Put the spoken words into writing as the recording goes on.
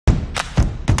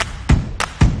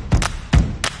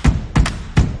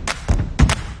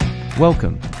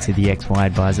Welcome to the XY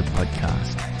Advisor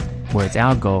podcast, where it's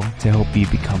our goal to help you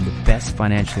become the best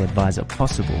financial advisor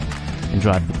possible and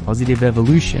drive the positive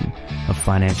evolution of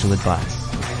financial advice.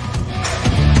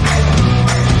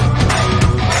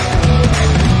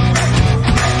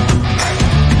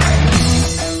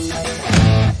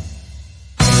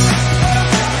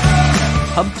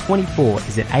 Hub24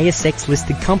 is an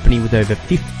ASX-listed company with over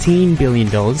 $15 billion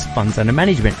funds under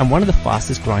management and one of the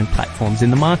fastest growing platforms in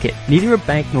the market. Neither a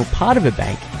bank nor part of a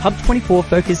bank, Hub24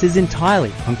 focuses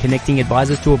entirely on connecting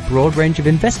advisors to a broad range of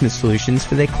investment solutions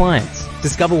for their clients.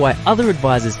 Discover why other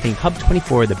advisors think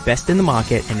Hub24 are the best in the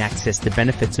market and access the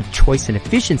benefits of choice and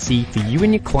efficiency for you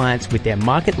and your clients with their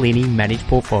market-leading managed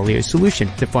portfolio solution.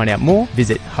 To find out more,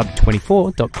 visit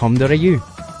hub24.com.au.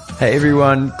 Hey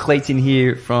everyone, Clayton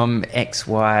here from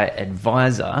XY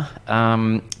Advisor.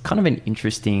 Kind of an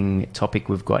interesting topic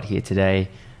we've got here today.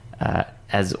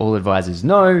 As all advisors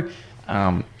know,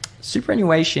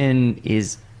 superannuation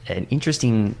is an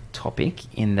interesting topic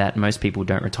in that most people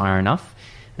don't retire enough.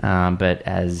 But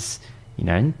as you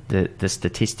know, the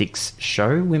statistics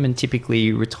show, women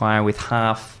typically retire with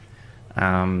half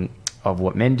of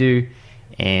what men do,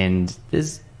 and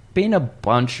there's been a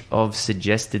bunch of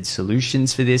suggested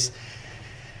solutions for this,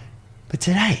 but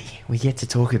today we get to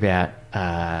talk about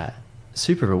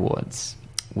super rewards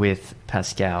with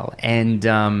Pascale. And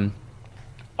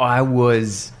I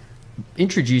was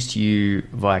introduced to you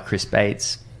via Chris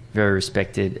Bates, very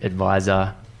respected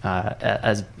advisor,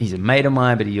 as he's a mate of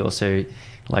mine, but he also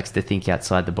likes to think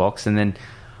outside the box. And then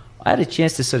I had a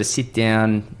chance to sort of sit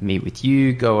down, meet with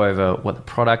you, go over what the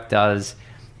product does.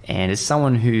 And as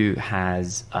someone who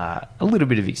has a little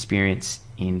bit of experience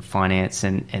in finance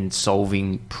and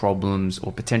solving problems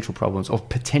or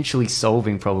potentially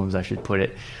solving problems, I should put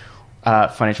it,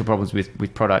 financial problems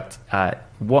with product,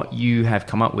 what you have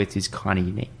come up with is kind of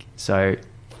unique. So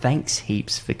thanks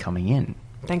heaps for coming in.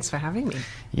 Thanks for having me.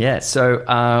 Yeah. So,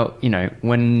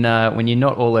 when you're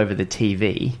not all over the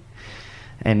TV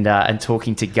and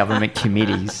talking to government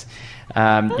committees,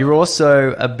 you're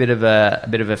also a bit of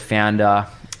a founder.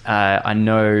 I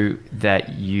know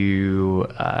that you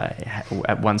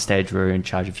at one stage were in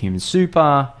charge of Human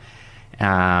Super,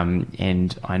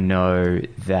 and I know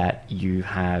that you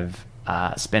have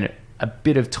spent a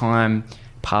bit of time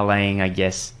parlaying, I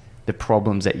guess, the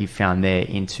problems that you found there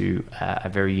into a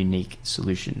very unique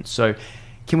solution. So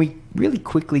can we really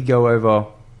quickly go over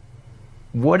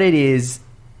what it is,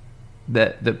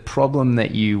 the problem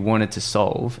that you wanted to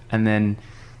solve, and then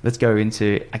let's go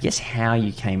into, I guess, how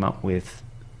you came up with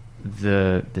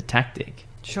the tactic.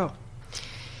 Sure.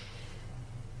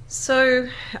 So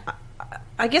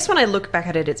I guess when I look back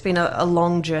at it, it's been a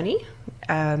long journey.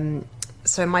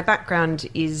 So my background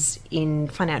is in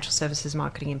financial services,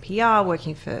 marketing and PR,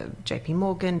 working for JP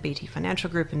Morgan, BT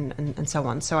Financial Group and so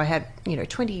on. So I had,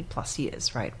 20 plus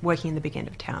years, right, working in the big end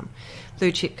of town,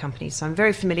 blue chip companies. So I'm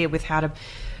very familiar with how to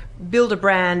build a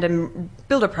brand and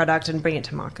build a product and bring it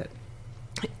to market.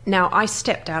 Now, I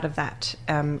stepped out of that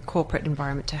corporate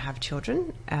environment to have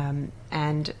children.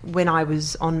 And when I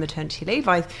was on maternity leave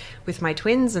with my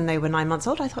twins and they were 9 months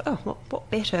old, I thought,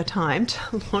 what better time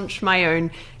to launch my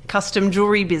own custom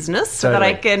jewelry business so that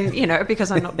I can, because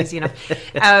I'm not busy enough,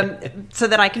 so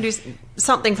that I can do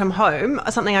something from home,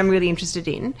 something I'm really interested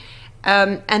in.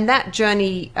 And that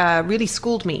journey really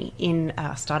schooled me in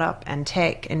startup and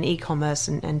tech and e-commerce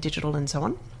and digital and so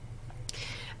on.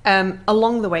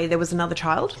 Along the way, there was another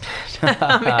child.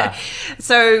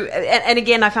 So, and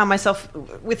again, I found myself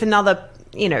with another,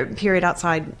 period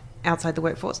outside the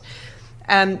workforce.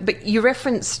 But you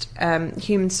referenced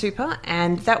Human Super,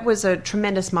 and that was a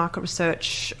tremendous market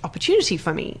research opportunity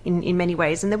for me in many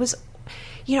ways. And there was,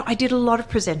 I did a lot of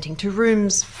presenting to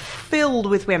rooms filled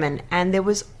with women, and there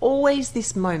was always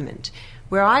this moment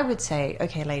where I would say,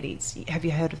 okay, ladies, have you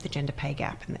heard of the gender pay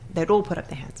gap? And they'd all put up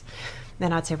their hands.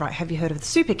 Then I'd say, right, have you heard of the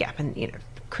super gap? And,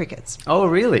 crickets. Oh,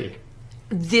 really?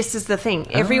 This is the thing.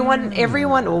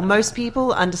 Everyone, or most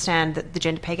people understand that the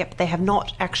gender pay gap, but they have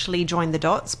not actually joined the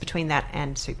dots between that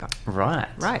and super. Right.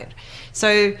 Right.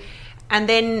 So, and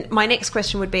then my next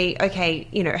question would be, okay,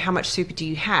 how much super do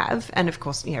you have? And of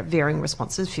course, varying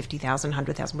responses, 50,000,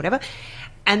 100,000, whatever.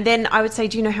 And then I would say,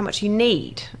 do you know how much you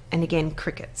need? And again,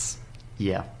 crickets.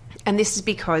 Yeah. And this is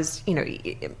because,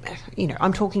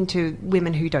 I'm talking to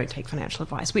women who don't take financial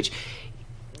advice, which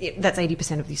that's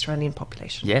 80% of the Australian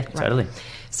population. Yeah, right? Totally.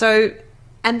 So,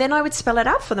 and then I would spell it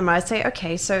out for them. I'd say,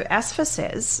 okay, so ASFA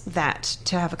says that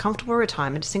to have a comfortable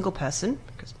retirement, a single person,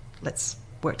 because let's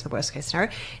work to the worst case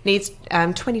scenario, needs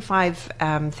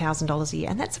 $25,000 a year.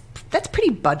 And that's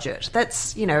pretty budget.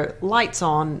 That's, lights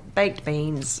on, baked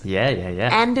beans. Yeah.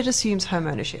 And it assumes home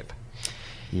ownership.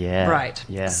 Yeah. Right.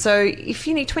 Yeah. So if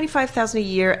you need 25,000 a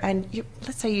year and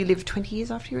let's say you live 20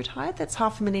 years after you retire, that's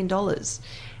 $500,000.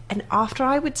 And after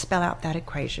I would spell out that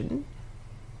equation,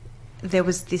 there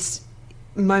was this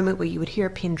moment where you would hear a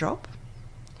pin drop,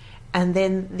 and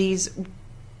then these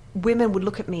women would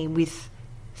look at me with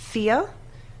fear,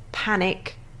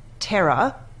 panic,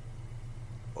 terror,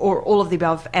 or all of the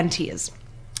above, and tears.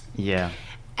 Yeah.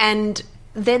 And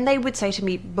then they would say to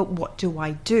me, but what do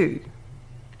I do?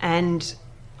 And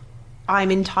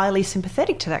I'm entirely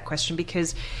sympathetic to that question,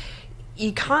 because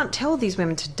you can't tell these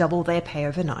women to double their pay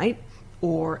overnight,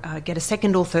 or get a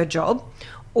second or third job,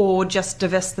 or just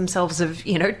divest themselves of,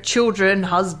 children,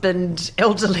 husband,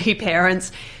 elderly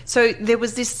parents. So there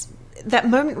was that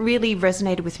moment really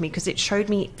resonated with me, because it showed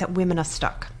me that women are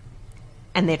stuck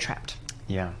and they're trapped.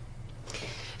 Yeah.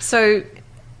 So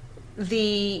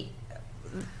that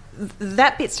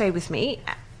bit stayed with me.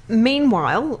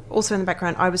 Meanwhile, also in the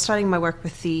background, I was starting my work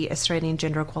with the Australian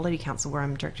Gender Equality Council, where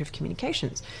I'm Director of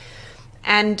Communications.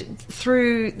 And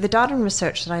through the data and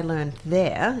research that I learned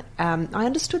there, I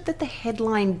understood that the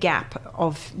headline gap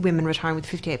of women retiring with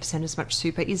 58% as much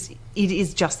super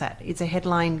is just that. It's a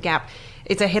headline gap.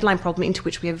 It's a headline problem into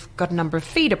which we have got a number of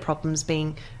feeder problems,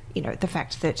 being, the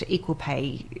fact that equal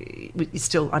pay is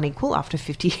still unequal after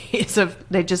 50 years of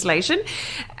legislation.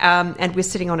 And we're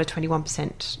sitting on a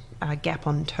 21% gap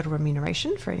on total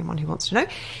remuneration, for anyone who wants to know.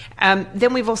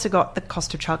 Then we've also got the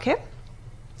cost of childcare.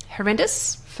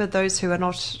 Horrendous for those who are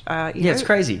not, it's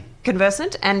crazy,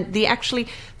 conversant. And the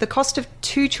cost of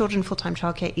 2 children full-time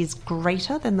childcare is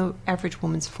greater than the average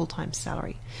woman's full-time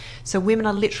salary. So women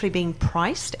are literally being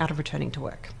priced out of returning to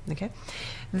work. Okay.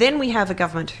 Then we have a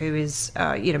government who is,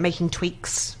 making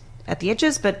tweaks at the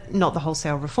edges, but not the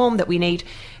wholesale reform that we need.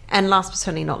 And last but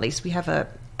certainly not least, we have a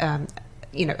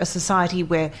society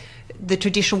where the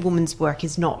traditional woman's work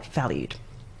is not valued.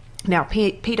 Now,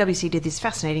 PwC did this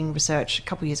fascinating research a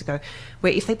couple of years ago,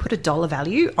 where if they put a dollar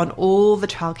value on all the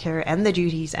childcare and the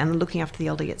duties and looking after the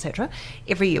elderly, etc.,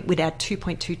 every year would add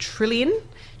 2.2 trillion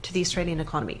to the Australian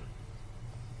economy.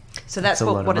 So that's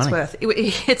what it's worth.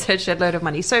 It's a shed load of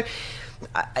money. So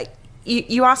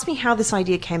you asked me how this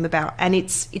idea came about, and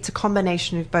it's a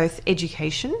combination of both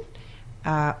education,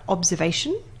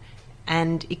 observation,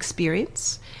 and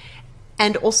experience.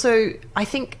 And also, I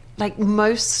think, like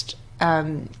most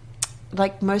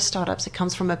startups, it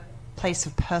comes from a place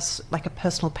of a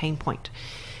personal pain point.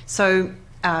 So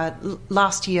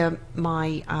last year,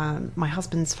 my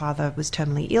husband's father was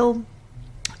terminally ill,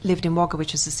 lived in Wagga,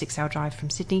 which is a 6-hour drive from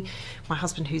Sydney. My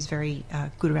husband, who's very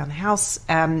good around the house,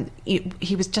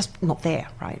 he was just not there,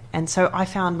 right? And so I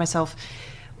found myself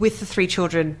with the 3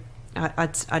 children. I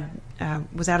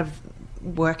was out of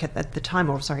work at the time,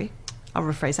 or sorry, I'll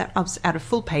rephrase that. I was out of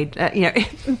full paid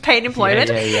employment.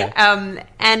 Yeah.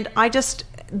 And I just,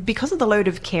 because of the load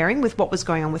of caring with what was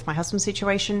going on with my husband's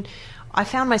situation, I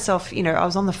found myself, I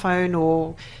was on the phone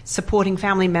or supporting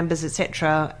family members,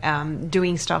 etc.,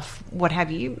 doing stuff, what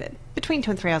have you, between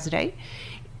 2 and 3 hours a day,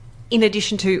 in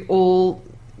addition to all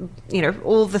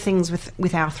the things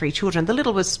with our 3 children. The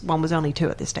littlest one was only 2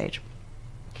 at this stage.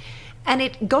 And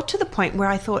it got to the point where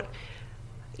I thought,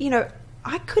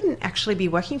 I couldn't actually be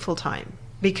working full time,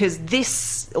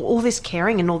 because all this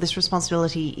caring and all this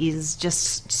responsibility is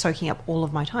just soaking up all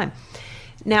of my time.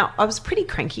 Now, I was pretty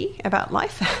cranky about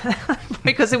life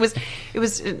because it was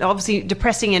obviously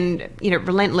depressing and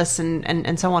relentless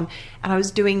and so on. And I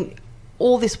was doing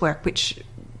all this work which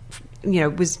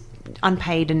was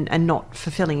unpaid and not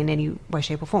fulfilling in any way,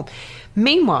 shape, or form.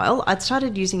 Meanwhile, I'd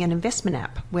started using an investment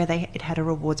app where it had a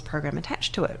rewards program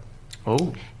attached to it.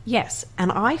 Oh. Yes,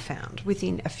 and I found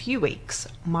within a few weeks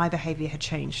my behaviour had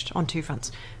changed on 2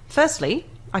 fronts. Firstly,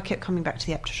 I kept coming back to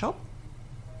the app to shop.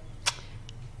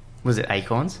 Was it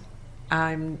Acorns?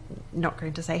 I'm not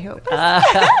going to say who it was.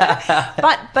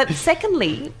 But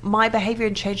secondly, my behaviour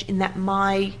had changed in that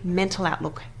my mental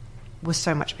outlook was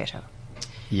so much better.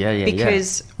 Yeah.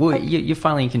 Because you're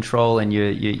finally in control, and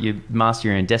you master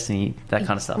your own destiny, that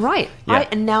kind of stuff. Right. Yeah.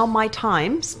 And now my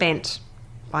time spent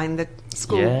buying the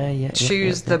school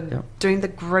shoes, doing the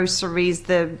groceries,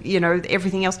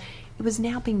 everything else, it was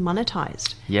now being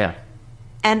monetized. Yeah.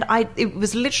 And it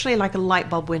was literally like a light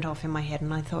bulb went off in my head,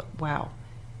 and I thought, wow,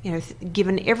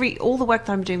 given all the work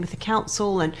that I'm doing with the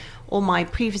council and all my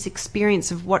previous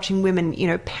experience of watching women,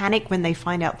 panic when they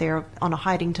find out they're on a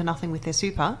hiding to nothing with their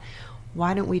super,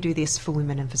 why don't we do this for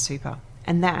women and for super?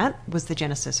 And that was the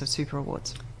genesis of Super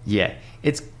Awards. Yeah.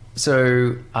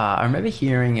 So I remember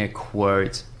hearing a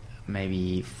quote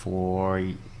maybe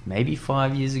 5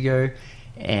 years ago,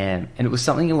 and it was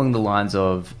something along the lines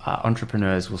of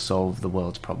entrepreneurs will solve the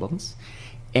world's problems.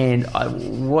 And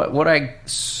what I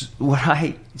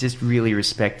just really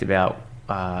respect about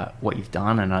what you've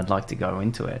done, and I'd like to go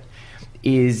into it,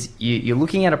 is you're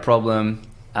looking at a problem,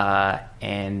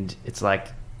 and it's like,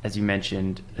 as you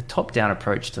mentioned, a top-down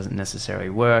approach doesn't necessarily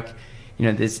work. You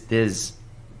know, there's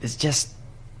just,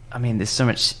 I mean, there's so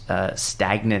much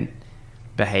stagnant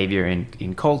behavior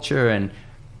in culture,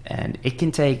 and it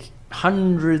can take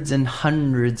hundreds and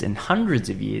hundreds and hundreds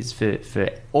of years for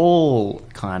all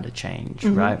kind of change,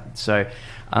 right? So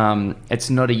it's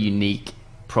not a unique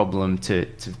problem to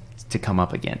come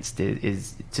up against. It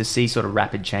is to see sort of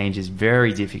rapid change is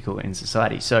very difficult in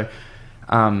society. So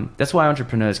that's why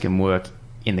entrepreneurs can work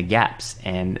in the gaps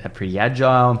and are pretty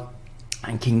agile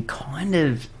and can kind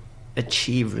of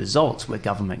achieve results where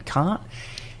government can't.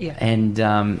 Yeah.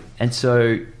 And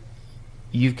so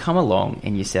you've come along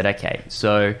and you said, okay,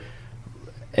 so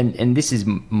and this is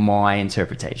my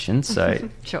interpretation. So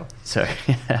sure. So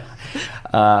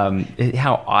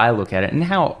how I look at it and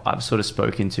how I've sort of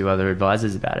spoken to other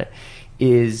advisors about it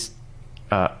is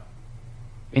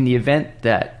in the event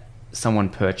that someone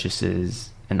purchases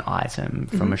an item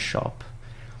from a shop,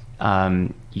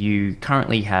 you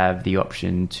currently have the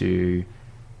option to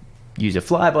use a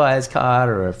Flybuys card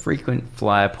or a frequent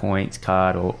flyer points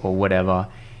card or whatever,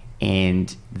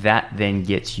 and that then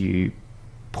gets you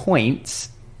points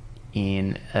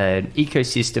in an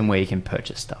ecosystem where you can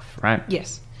purchase stuff, right?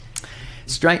 Yes.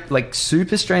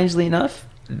 Super strangely enough,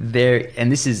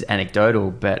 and this is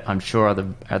anecdotal, but I'm sure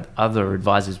other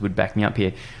advisors would back me up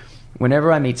here.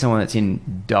 Whenever I meet someone that's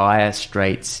in dire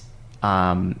straits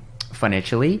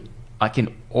financially, I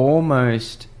can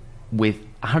almost, with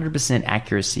 100%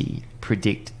 accuracy,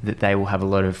 predict that they will have a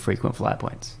lot of frequent flyer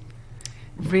points.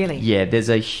 Really? Yeah, there's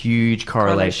a huge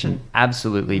correlation.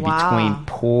 Absolutely, between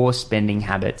poor spending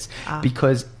habits,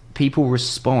 because people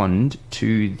respond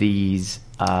to these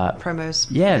promos.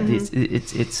 Yeah,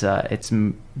 it's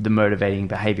the motivating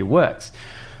behavior works.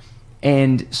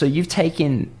 And so you've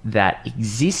taken that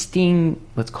existing,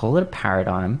 let's call it a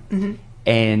paradigm,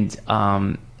 and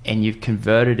you've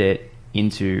converted it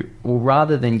into, well,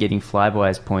 rather than getting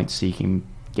Flybuys points so you can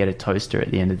get a toaster at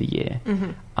the end of the year,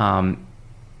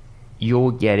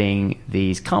 you're getting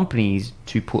these companies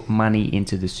to put money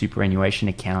into the superannuation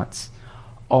accounts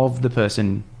of the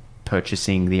person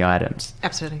purchasing the items.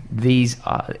 Absolutely. These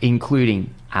are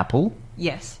including Apple,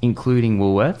 yes, including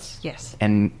Woolworths, yes,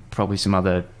 and probably some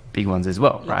other big ones as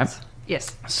well, right?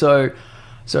 Yes. So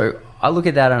I look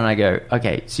at that and I go,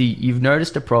 okay, so you've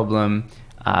noticed a problem,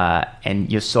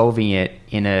 and you're solving it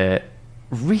in a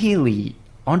really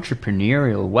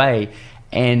entrepreneurial way,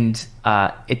 and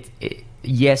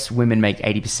yes, women make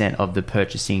 80% of the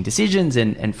purchasing decisions,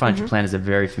 and financial planners are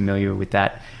very familiar with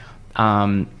that.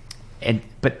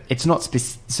 But it's not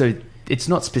it's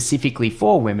not specifically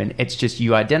for women. It's just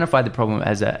you identify the problem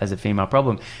as a female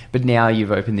problem. But now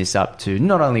you've opened this up to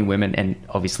not only women, and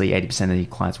obviously 80% of the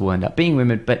clients will end up being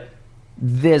women. But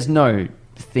there's no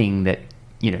thing that,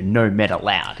 no men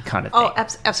allowed kind of thing. Oh,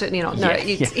 absolutely not. No,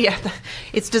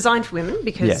 it's designed for women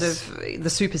because of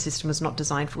the super system was not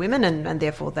designed for women, and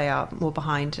therefore they are more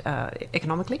behind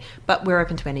economically. But we're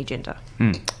open to any gender.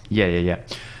 Yeah.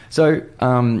 So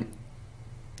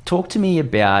talk to me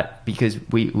about, because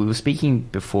we were speaking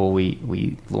before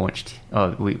we launched,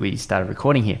 we started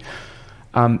recording here.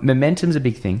 Momentum's a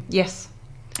big thing. Yes.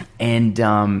 And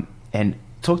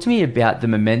talk to me about the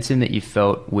momentum that you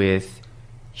felt with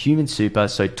Human Super,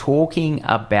 so talking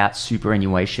about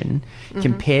superannuation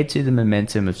compared to the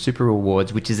momentum of Super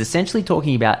Rewards, which is essentially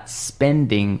talking about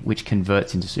spending which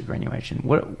converts into superannuation.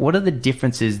 What are the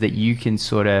differences that you can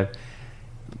sort of,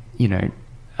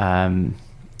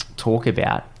 talk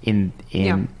about in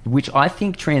which I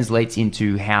think translates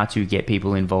into how to get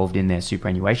people involved in their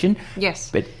superannuation? Yes.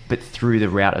 But through the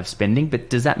route of spending. But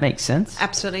does that make sense?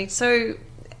 Absolutely. So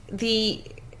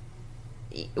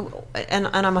and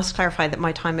I must clarify that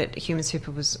my time at Human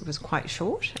Super was quite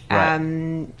short.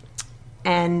 Right.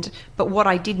 But what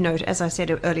I did note, as I said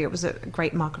earlier, it was a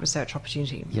great market research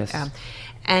opportunity. Yes.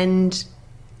 And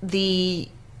the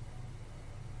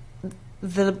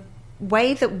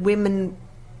way that women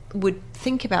would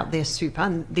think about their super,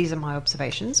 and these are my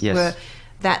observations, were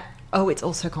that, it's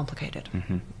also complicated.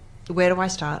 Where do I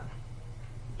start?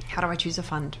 How do I choose a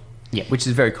fund? Yeah, which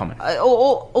is very common.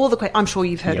 All the I'm sure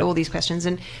you've heard all these questions,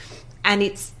 and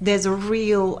there's a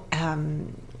real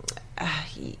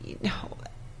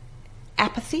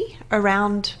apathy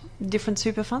around different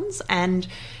super funds, and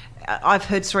I've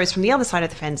heard stories from the other side of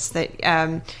the fence that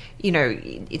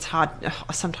it's hard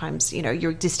sometimes.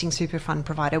 Your existing super fund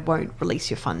provider won't release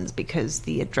your funds because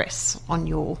the address on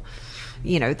your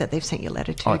that they've sent you a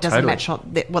letter to. Oh, It doesn't totally.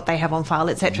 match what they have on file,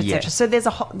 etc., Yeah. etc. So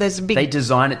there's a big. They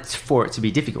design it for it to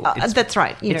be difficult. That's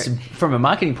right. From a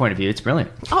marketing point of view, it's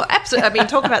brilliant. Oh, absolutely. I mean,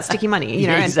 talk about sticky money.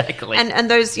 Yeah, exactly. And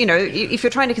those, if you're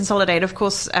trying to consolidate, of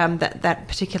course, that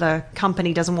particular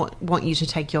company doesn't want you to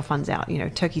take your funds out.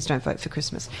 Turkeys don't vote for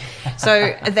Christmas,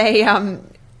 so they.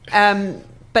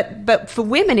 But for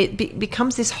women, it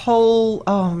becomes this whole,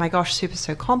 oh my gosh, super's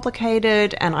so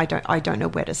complicated, and I don't know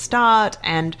where to start,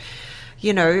 and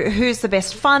who's the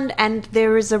best fund, and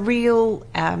there is a real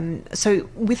so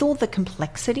with all the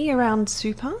complexity around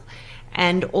super,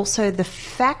 and also the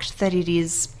fact that it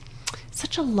is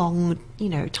such a long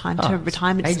time to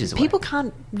retirement, ages away. people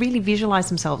can't really visualize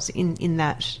themselves in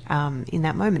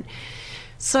that moment.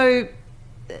 So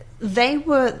they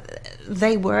were,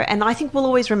 and I think will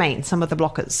always remain some of the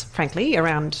blockers, frankly,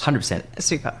 around 100%.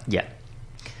 super. Yeah.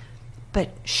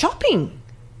 But shopping,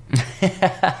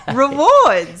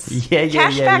 rewards,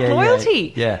 cashback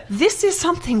loyalty. Yeah. This is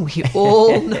something we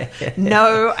all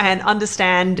know and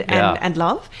understand and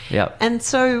love. Yeah. And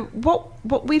so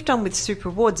what we've done with Super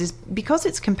Rewards is, because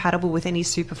it's compatible with any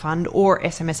super fund or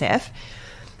SMSF,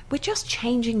 we're just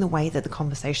changing the way that the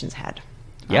conversation's had.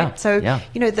 Right? Yeah. So, yeah.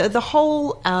 the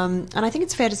whole, and I think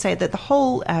it's fair to say that the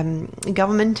whole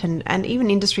government and even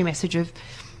industry message of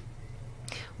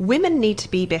women need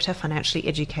to be better financially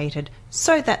educated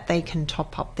so that they can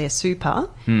top up their super,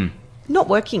 not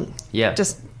working. Yeah.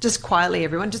 Just quietly,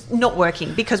 everyone, just not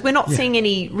working, because we're not seeing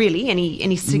any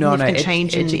significant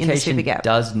change in the super gap.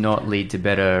 Does not lead to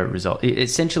better results.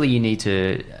 Essentially, you need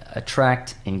to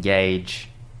attract, engage,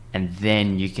 and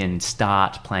then you can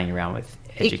start playing around with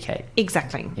educate.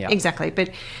 Exactly. Yeah. Exactly.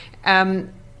 But that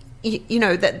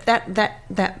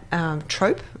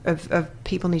trope of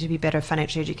people need to be better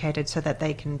financially educated so that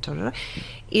they can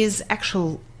is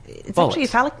actual. It's Bollocks. actually a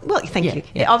phallacy. Well, thank you.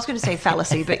 Yeah. I was going to say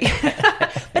fallacy, but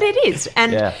but it is.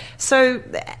 And so,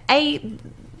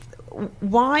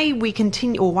 why we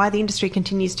continue, or why the industry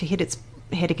continues to hit its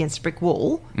head against a brick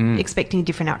wall, expecting a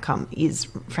different outcome, is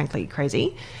frankly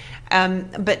crazy.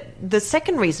 But the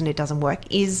second reason it doesn't work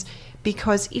is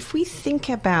because if we think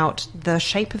about the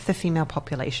shape of the female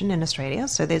population in Australia,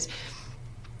 so there's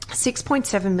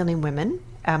 6.7 million women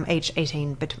aged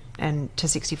 18 to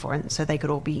 64, and so they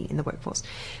could all be in the workforce.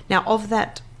 Now, of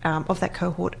that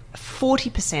cohort,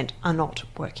 40% are not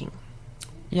working.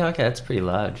 Yeah, okay, that's pretty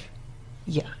large.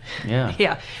 Yeah.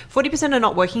 Yeah. 40% are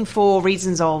not working for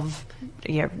reasons of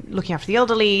looking after the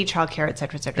elderly, childcare,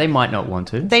 etc., etc. They might not want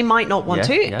to.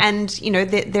 Yeah. And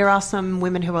there are some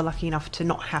women who are lucky enough to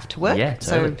not have to work. Yeah,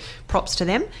 totally. So props to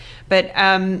them. But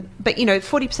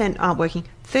 40% aren't working.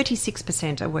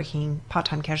 36% are working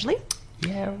part-time casually.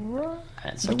 Yeah, right.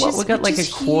 So Which we've got like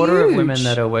a quarter of women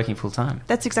that are working full time.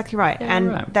 That's exactly right. Yeah, and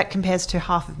right. that compares to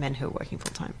half of men who are working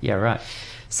full time. Yeah, right.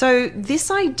 So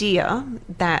this idea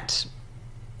that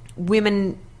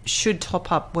women should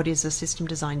top up what is a system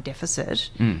design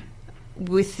deficit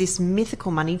with this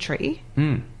mythical money tree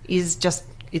is just,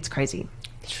 it's crazy.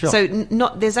 Sure. So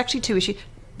there's actually two issues.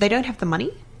 They don't have the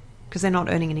money because they're not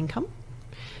earning an income.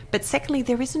 But secondly,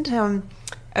 there isn't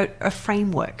a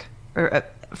framework or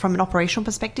from an operational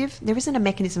perspective, there isn't a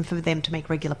mechanism for them to make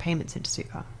regular payments into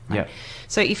super. Right? Yeah.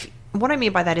 So what I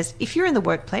mean by that is, if you're in the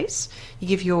workplace, you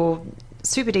give your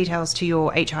super details to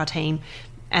your HR team,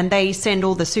 and they send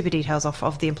all the super details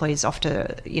of the employees off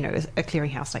to a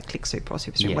clearinghouse like ClickSuper or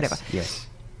SuperStream, whatever. Yes.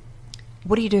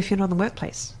 What do you do if you're not in the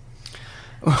workplace?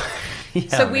 Yeah,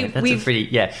 So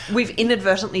we've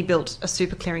inadvertently built a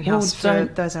super clearinghouse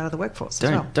for those out of the workforce as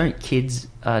well. Don't kids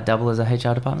double as a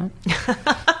HR department?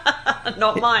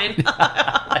 Not mine.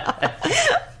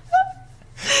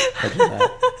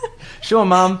 Sure,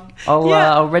 Mum.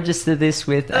 I'll register this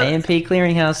with AMP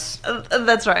Clearinghouse.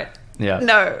 That's right. Yeah.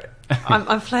 No,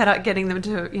 I'm flat out getting them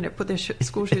to put their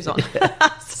school shoes on.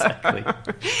 Exactly.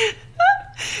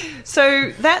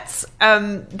 So that's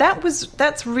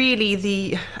really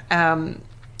the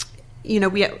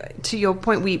we, to your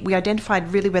point, we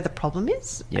identified really where the problem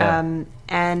is,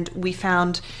 and we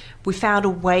found a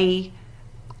way.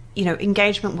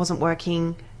 Engagement wasn't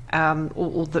working,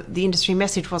 or the industry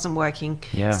message wasn't working.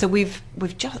 Yeah. So we've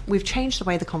changed the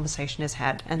way the conversation is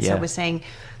had, and so we're saying,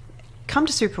 come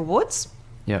to Super Rewards.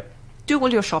 Yep. Do all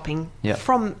your shopping Yep.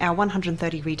 from our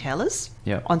 130 retailers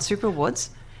Yep. on Super Rewards,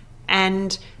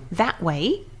 and that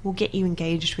way we'll get you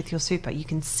engaged with your super. You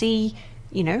can see,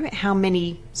 how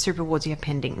many Super Rewards you have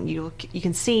pending. You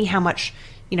can see how much,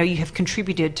 you have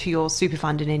contributed to your super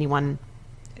fund in any one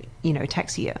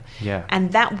tax year. Yeah.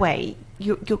 And that way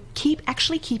you're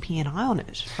keeping an eye on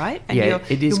it, right? And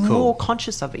it is you're cool. more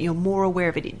conscious of it. You're more aware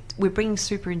of it. We're bringing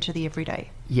super into the everyday.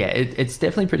 Yeah, it's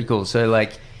definitely pretty cool. So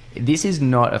like, this is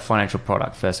not a financial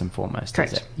product first and foremost.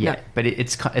 Correct. Is it? Yeah, No. but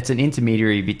it's an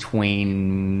intermediary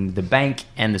between the bank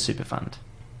and the super fund.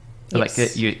 Yes.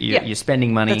 Like you're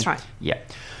spending money. That's right. Yeah.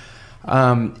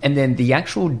 And then the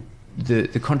actual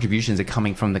the contributions are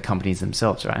coming from the companies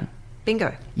themselves, right?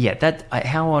 Bingo. Yeah.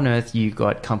 How on earth you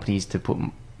got companies to put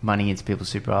money into people's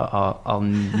super? I'll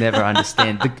never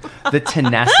understand the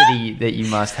tenacity that you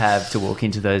must have to walk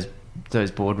into those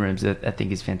boardrooms. I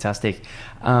think is fantastic.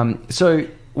 So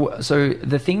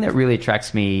the thing that really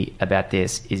attracts me about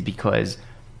this is because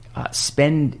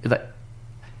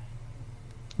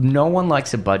no one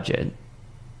likes a budget,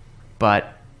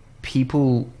 but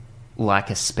people like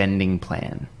a spending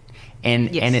plan,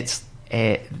 and it's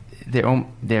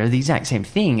they're the exact same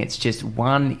thing. It's just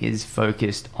one is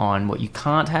focused on what you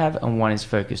can't have, and one is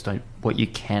focused on what you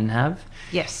can have.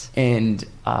 Yes. And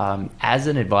as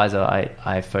an advisor,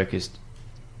 I focused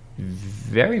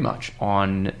very much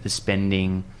on the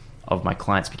spending of my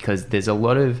clients, because there's a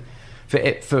lot of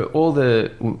for all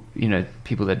the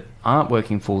people that aren't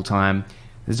working full time.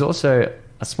 There's also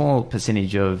a small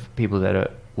percentage of people that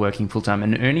are working full time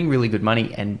and earning really good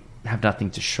money and have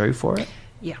nothing to show for it.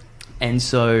 Yeah. And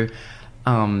so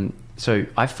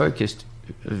I focused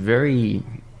very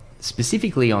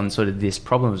specifically on sort of this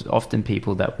problem. It was often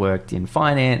people that worked in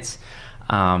finance,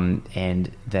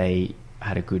 and they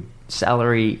had a good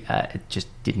salary. It just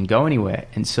didn't go anywhere.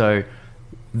 And so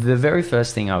the very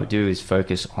first thing I would do is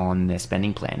focus on their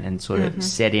spending plan and sort of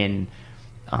set in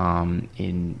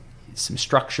some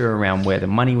structure around where the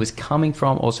money was coming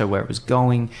from, also where it was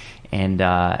going, and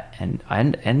I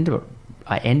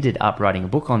ended up writing a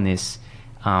book on this,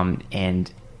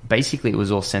 and basically it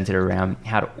was all centered around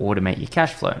how to automate your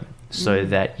cash flow so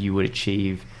that you would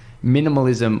achieve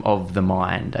minimalism of the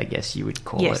mind, I guess you would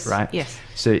call it, right? Yes.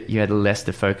 So you had less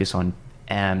to focus on,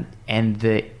 and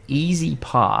the easy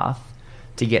path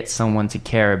to get someone to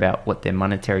care about what their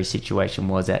monetary situation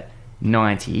was at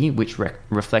 90, which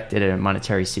reflected a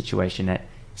monetary situation at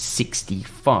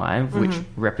 65, which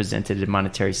represented a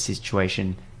monetary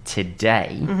situation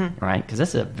today, right? Because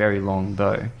that's a very long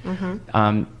bow.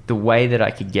 The way that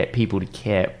I could get people to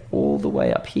care all the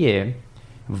way up here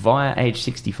via age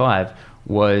 65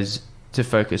 was to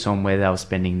focus on where they were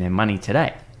spending their money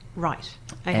today. Right.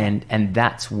 Okay. And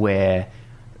that's where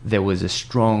there was a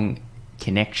strong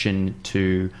connection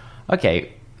to,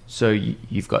 okay, so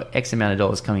you've got X amount of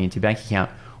dollars coming into your bank account.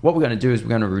 What we're going to do is we're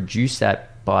going to reduce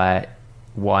that by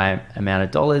Y amount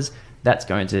of dollars. That's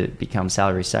going to become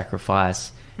salary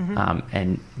sacrifice,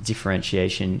 and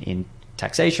differentiation in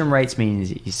taxation rates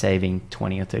means you're saving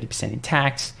 20 or 30% in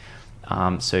tax.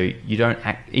 So you don't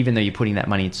even though you're putting that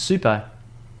money into super,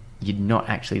 you're not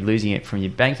actually losing it from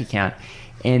your bank account.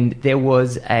 And there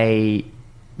was that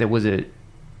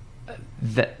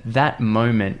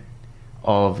moment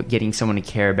of getting someone to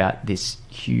care about this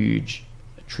huge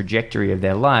trajectory of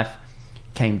their life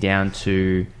came down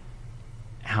to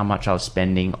how much I was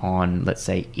spending on, let's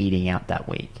say, eating out that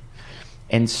week.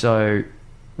 And so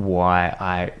why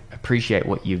I appreciate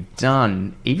what you've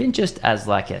done, even just as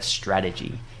like a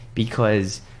strategy,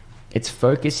 because it's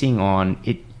focusing on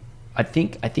it. I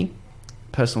think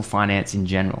personal finance in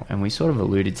general, and we sort of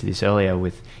alluded to this earlier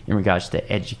in regards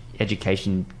to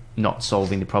education not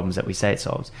solving the problems that we say it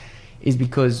solves, is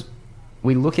because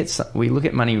we look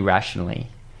at money rationally,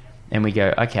 and we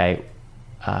go, okay,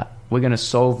 we're going to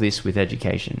solve this with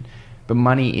education, but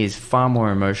money is far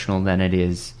more emotional than it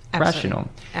is rational.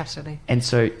 Absolutely. And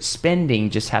so spending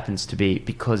just happens to be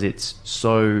because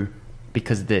the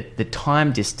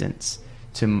time distance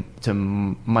to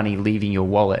money leaving your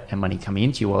wallet and money coming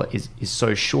into your wallet is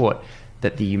so short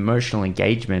that the emotional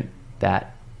engagement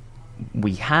that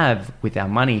we have with our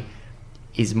money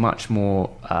is much more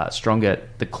stronger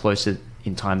the closer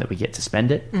in time that we get to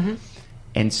spend it.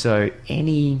 And so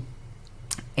any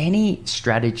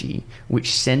strategy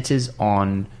which centers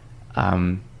on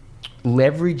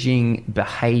leveraging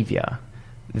behavior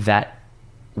that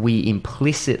we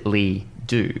implicitly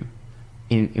do,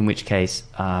 in which case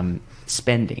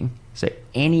spending, so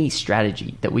any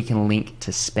strategy that we can link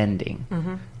to spending,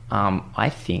 I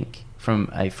think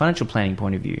from a financial planning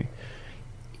point of view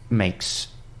makes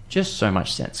just so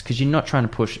much sense, because you're not trying to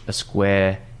push a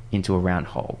square into a round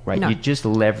hole, right? No. You're just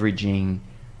leveraging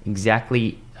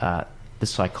exactly the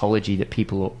psychology that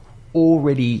people are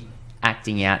already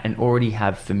acting out and already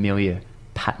have familiar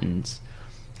patterns.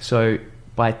 So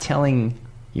by telling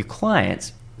your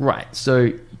clients, right,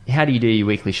 so how do you do your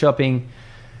weekly shopping?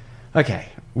 Okay,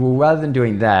 well, rather than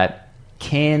doing that,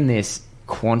 can this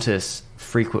Qantas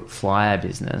frequent flyer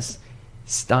business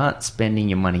start spending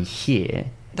your money here?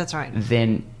 That's right.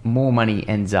 Then more money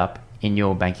ends up in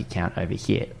your bank account over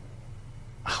here.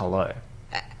 Hello.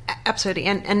 Absolutely.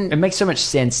 And it makes so much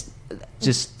sense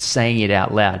just saying it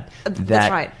out loud.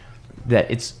 That's right. That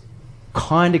it's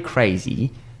kind of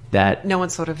crazy that no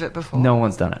one's thought of it before. No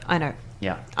one's done it. I know.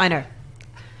 Yeah. I know.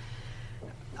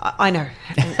 I know.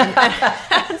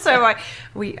 And so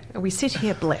we sit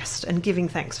here blessed and giving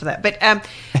thanks for that.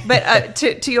 But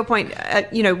to your point,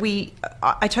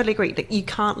 I totally agree that you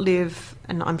can't live,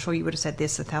 and I'm sure you would have said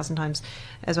this 1,000 times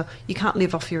as well, you can't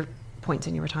live off your points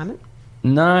in your retirement.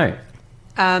 No.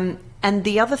 And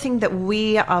the other thing that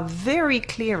we are very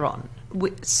clear on,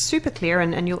 super clear,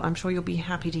 and I'm sure you'll be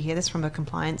happy to hear this from a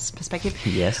compliance perspective.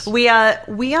 Yes. We are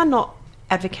not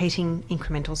advocating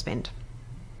incremental spend.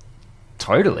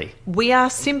 Totally. We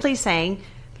are simply saying,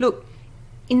 look,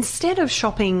 instead of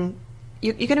shopping,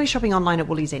 you're going to be shopping online at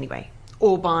Woolies anyway,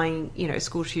 or buying,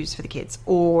 school shoes for the kids,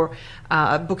 or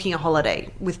booking a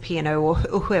holiday with P&O or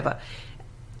whoever.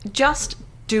 Just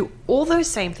do all those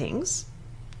same things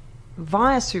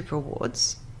via Super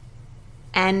Awards,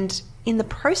 and in the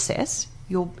process,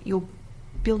 you're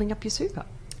building up your super.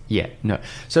 Yeah, no.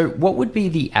 So what would be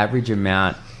the average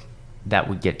amount that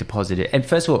would get deposited? And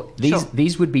first of all,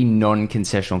 these would be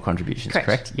non-concessional contributions,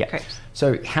 correct? Yeah. Correct.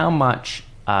 So how much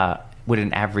would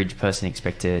an average person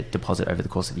expect to deposit over the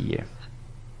course of a year?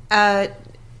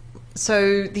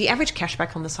 So the average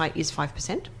cashback on the site is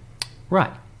 5%.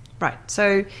 Right. Right.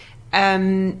 So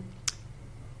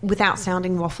without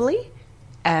sounding waffly,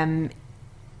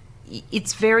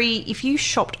 it's if you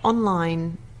shopped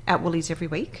online at Woolies every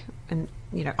week, and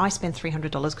I spend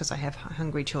 $300 because I have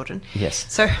hungry children. Yes.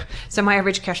 So my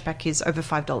average cashback is over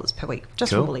 $5 per week,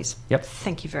 just from Woolies. Yep.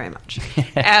 Thank you very much.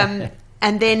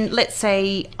 And then let's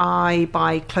say I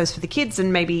buy clothes for the kids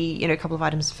and maybe a couple of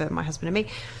items for my husband and me,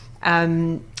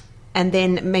 and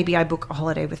then maybe I book a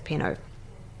holiday with P&O,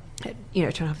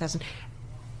 $2,500.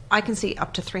 I can see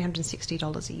up to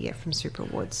 $360 a year from Super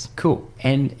Awards. Cool.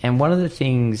 And one of the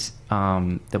things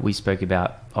that we spoke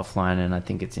about offline, and I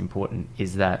think it's important,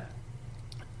 is that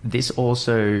this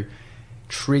also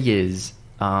triggers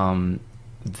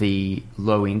the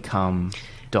low income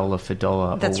dollar for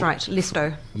dollar. That's right,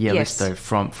 LISTO. Yeah, yes. LISTO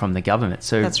from the government.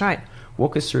 So that's right.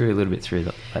 Walk us through a little bit through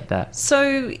that.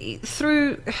 So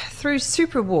through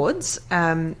Super Awards,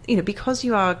 because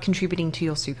you are contributing to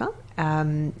your super,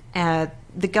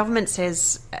 the government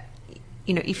says,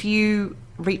 if you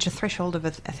reach a threshold of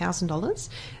 $1,000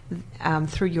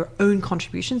 through your own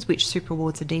contributions, which Super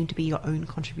Awards are deemed to be your own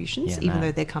contributions, even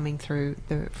though they're coming through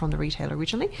from the retailer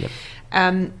originally,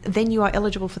 then you are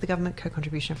eligible for the government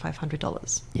co-contribution of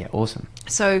 $500. Yeah, awesome.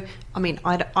 So,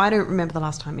 I don't remember the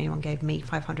last time anyone gave me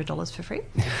 $500 for free,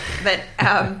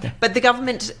 but the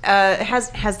government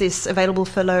has this available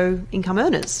for low-income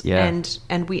earners,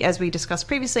 and we, as we discussed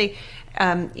previously,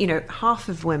 half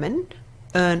of women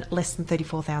earn less than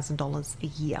 $34,000 a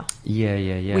year.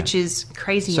 Yeah. Which is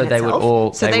crazy so in they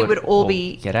itself. They would all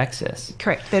get access.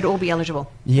 Correct. They'd all be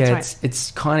eligible. Yeah, That's right.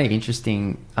 It's kind of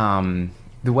interesting.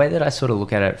 The way that I sort of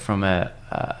look at it from a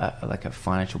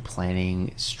financial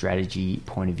planning strategy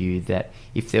point of view, that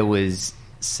if there was,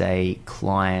 say,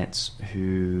 clients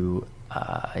who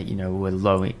were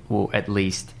low, or at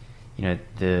least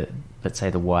let's say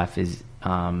the wife is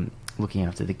looking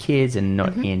after the kids and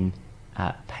not in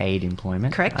paid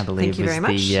employment. Correct. I believe Thank you was very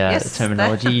much. The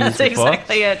terminology used before. That's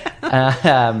exactly it.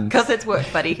 Because it's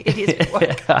work, buddy. It is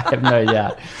work. I have no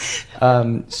doubt.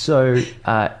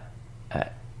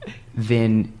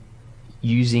 Then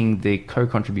using the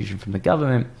co-contribution from the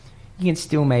government, you can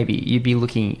still you'd be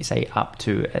looking, say, up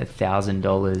to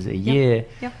 $1,000 a year,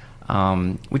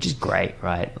 which is great,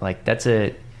 right? Like that's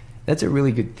a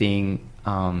really good thing.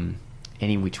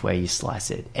 Any which way you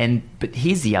slice it. But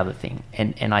here's the other thing,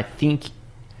 and I think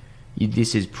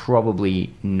this is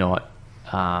probably not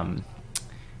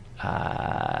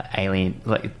alien.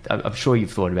 Like I'm sure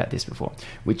you've thought about this before,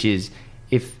 which is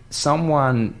if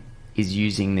someone is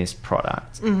using this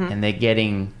product and they're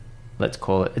getting, let's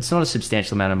call it, it's not a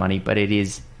substantial amount of money, but it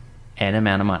is an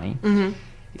amount of money,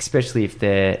 especially if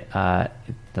they're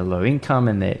the low income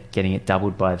and they're getting it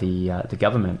doubled by the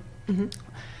government.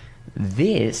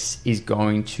 This is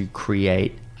going to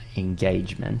create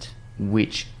engagement,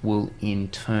 which will in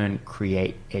turn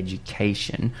create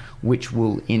education, which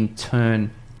will in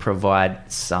turn provide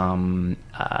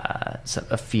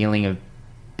a feeling of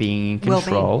being in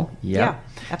control. Well-being. Yeah,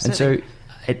 absolutely.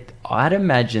 And so I'd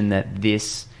imagine that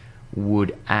this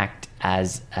would act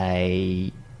as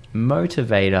a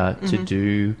motivator to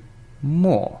do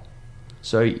more.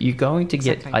 So you're going to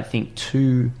get, Exactly. I think,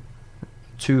 two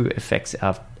effects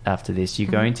after this.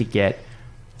 You're going to get,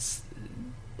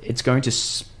 it's going to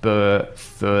spur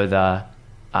further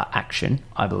action,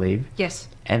 I believe. Yes.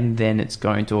 And then it's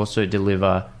going to also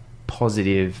deliver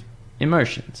positive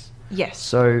emotions. Yes.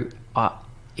 So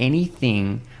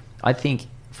anything, I think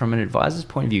from an advisor's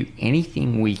point of view,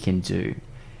 anything we can do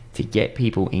to get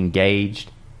people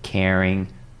engaged, caring,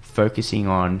 focusing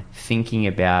on, thinking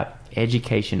about,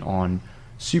 education on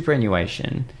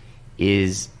superannuation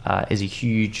is a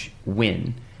huge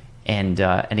win. And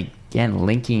again,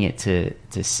 linking it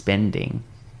to spending,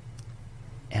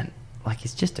 and like,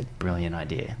 it's just a brilliant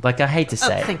idea. Like, I hate to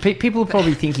say it. People are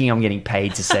probably thinking I'm getting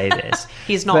paid to say this.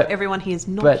 He's not. Everyone, he is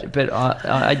not. But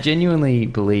I genuinely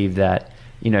believe that,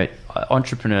 you know,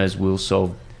 entrepreneurs will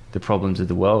solve the problems of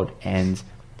the world. And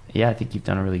yeah, I think you've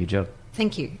done a really good job.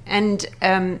 Thank you. And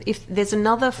if there's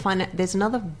another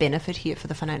benefit here for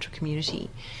the financial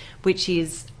community, which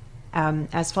is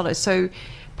as follows. So,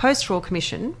 post Royal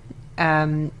Commission,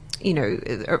 following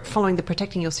the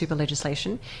Protecting Your Super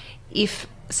legislation, if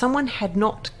someone had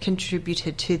not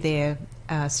contributed to their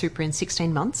super in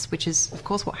 16 months, which is, of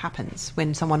course, what happens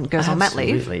when someone goes on mat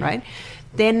leave, right?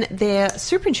 Then their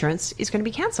super insurance is going to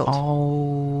be cancelled.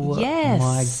 Oh,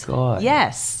 yes. My God.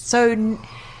 Yes.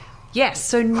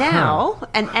 So now,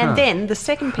 and then the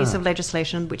second piece of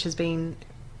legislation, which has been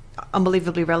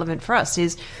unbelievably relevant for us,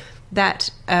 is that,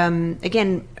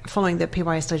 again, following the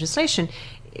PYS legislation,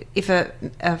 if a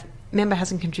member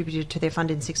hasn't contributed to their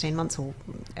fund in 16 months, or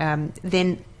and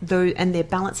their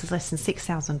balance is less than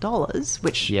 $6,000,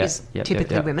 which is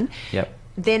typically women,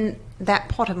 then that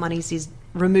pot of monies is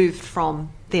removed from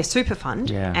their super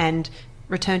fund and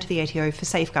returned to the ATO for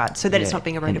safeguard, so that it's not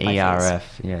being eroded by ERF.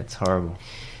 fees. Yeah, it's horrible.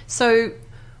 So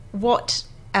what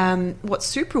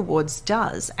Super Awards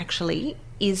does actually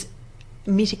is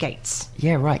mitigates.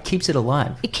 Yeah, right. Keeps it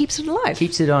alive. It keeps it alive.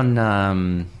 Keeps it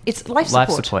on. It's life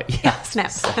support. Yeah,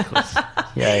 Snap.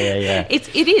 Yeah. It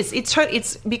is.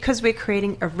 It's because we're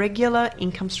creating a regular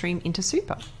income stream into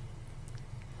super.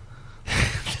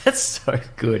 That's so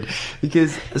good,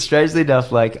 because strangely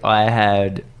enough, like I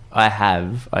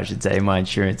have, I should say, my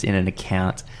insurance in an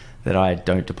account that I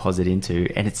don't deposit into,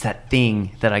 and it's that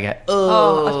thing that I go,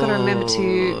 I've got to remember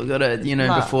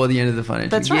to, before the end of the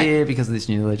financial year, because of this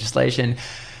new legislation.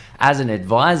 As an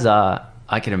advisor,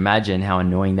 I can imagine how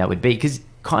annoying that would be, because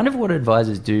kind of what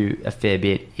advisors do a fair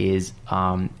bit is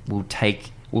we'll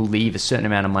leave a certain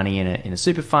amount of money in a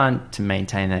super fund to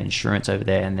maintain that insurance over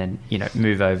there, and then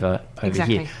move over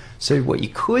here. So what you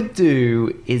could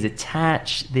do is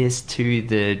attach this to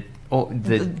the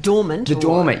dormant. The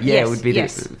dormant, would be the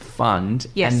fund.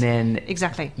 Yes, and then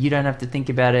exactly. You don't have to think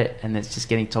about it, and it's just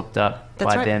getting topped up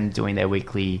by them doing their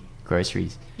weekly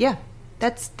groceries. Yeah,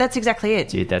 that's exactly it.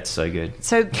 Dude, that's so good.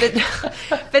 So,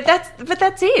 but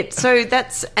that's it. So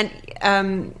that's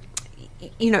and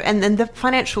then the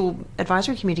financial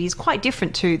advisory community is quite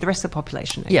different to the rest of the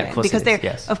population. Yeah, of course, because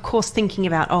they're of course thinking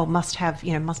about must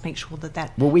make sure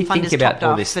that. Well, we fund think is about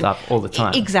all off this stuff all the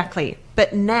time. Exactly,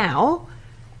 but now.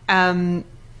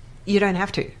 You don't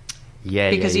have to.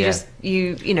 Because you're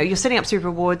setting up super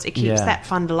awards. It keeps that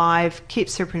fund alive,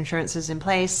 keeps super insurances in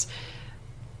place.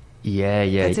 Yeah.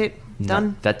 That's it.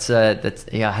 Done. That's I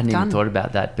hadn't even thought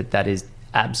about that, but that is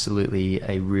absolutely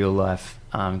a real life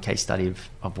case study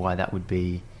of why that would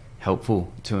be helpful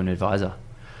to an advisor.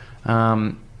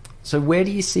 So where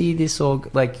do you see this all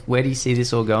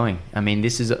going? I mean,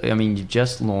 you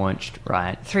just launched,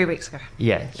 right? 3 weeks ago.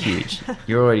 Yeah, huge.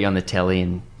 You're already on the telly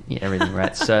and everything,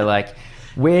 right? So I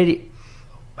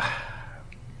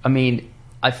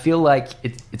feel like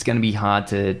it's going to be hard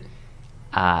to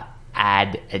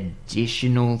add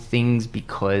additional things,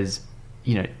 because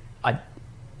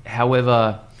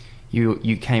however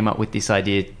you came up with this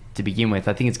idea to begin with,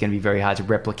 I think it's going to be very hard to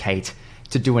replicate,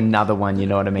 to do another one, you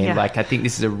know what I mean? Like, I think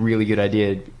this is a really good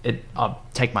idea. I'll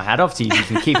take my hat off to you. You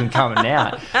can keep them coming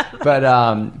out. But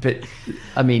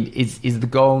I mean, is the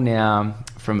goal now,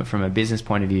 from a business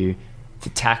point of view, to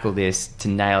tackle this, to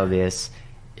nail this?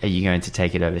 Are you going to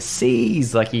take it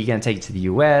overseas? Like, are you going to take it to the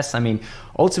US? I mean,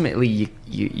 ultimately,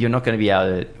 you're not going to be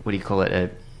able to,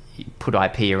 put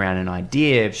IP around an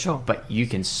idea. Sure. But you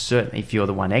can certainly, if you're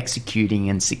the one executing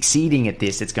and succeeding at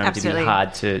this, it's going to be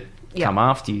hard to come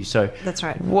after you. So that's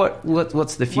right.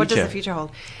 What's the future? What does the future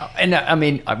hold? And I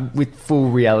mean, with full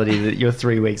reality that you're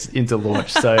 3 weeks into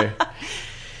launch, so.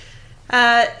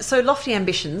 So lofty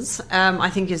ambitions, I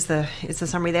think is the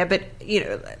summary there. But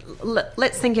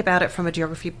let's think about it from a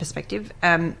geography perspective.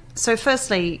 So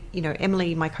firstly,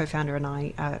 Emily, my co-founder, and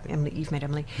I, Emily, you've met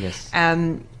Emily. Yes.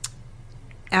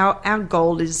 our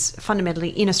goal is fundamentally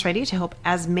in Australia to help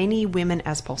as many women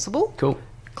as possible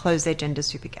close their gender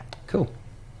super gap. Cool.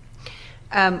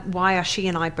 Why are she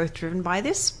and I both driven by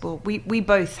this? Well, we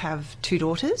both have 2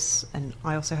 daughters, and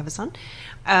I also have a son,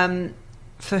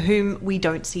 for whom we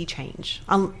don't see change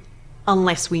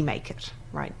unless we make it,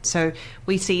 right? So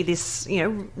we see this,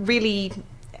 really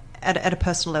at a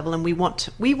personal level, and we want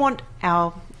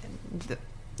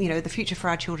the future for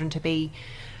our children to be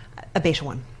a better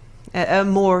one, a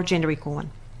more gender equal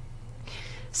one.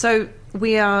 So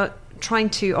we are trying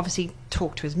to obviously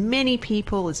talk to as many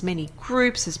people, as many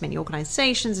groups, as many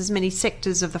organisations, as many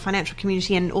sectors of the financial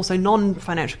community and also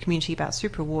non-financial community about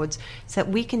super awards, so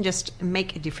that we can just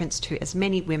make a difference to as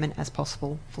many women as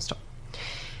possible, full stop.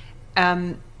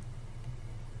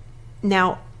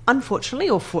 Now, unfortunately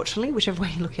or fortunately, whichever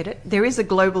way you look at it, there is a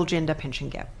global gender pension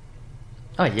gap.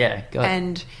 Oh, yeah. God.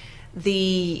 And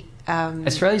the...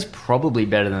 Australia's probably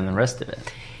better than the rest of it,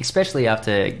 especially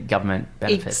after government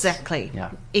benefits. Exactly.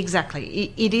 Yeah.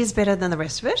 Exactly. It is better than the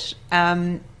rest of it.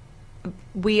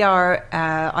 We are...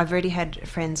 I've already had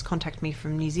friends contact me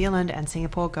from New Zealand and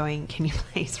Singapore going, can you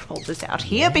please roll this out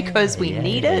here because we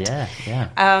need it? Yeah.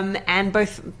 And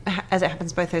both, as it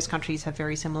happens, both those countries have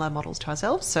very similar models to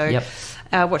ourselves. So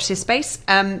watch this space.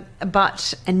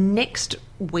 But next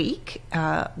week,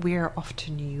 we're off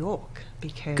to New York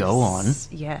because... Go on.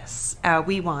 Yes.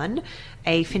 We won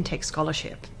a fintech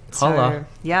scholarship. Holla. So,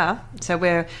 yeah. So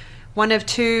we're one of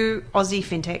 2 Aussie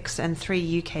fintechs and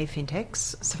 3 UK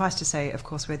fintechs. Suffice to say, of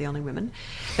course, we're the only women.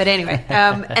 But anyway,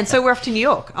 and so we're off to New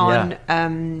York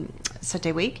on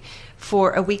Saturday week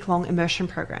for a week-long immersion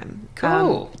program.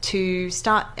 Cool. To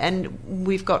start, and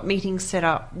we've got meetings set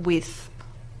up with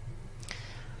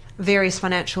various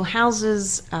financial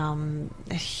houses,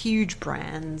 huge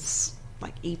brands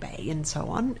like eBay and so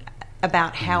on,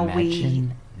 about how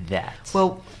Imagine that.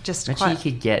 Well, just Imagine you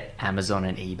could get Amazon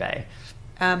and eBay.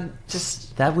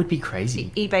 That would be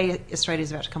crazy. eBay Australia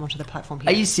is about to come onto the platform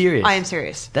here. Are you serious? I am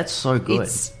serious. That's so good.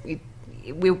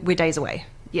 We're days away.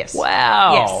 Yes.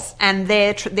 Wow. Yes, and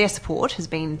their support has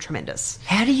been tremendous.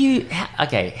 How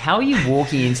are you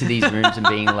walking into these rooms and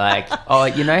being like, oh,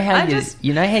 you know how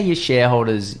your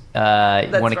shareholders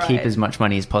want to keep as much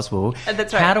money as possible?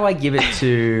 That's right. How do I give it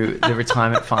to the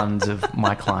retirement funds of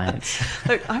my clients?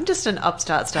 Look, I'm just an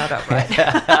upstart startup, right?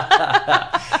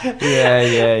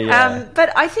 Yeah.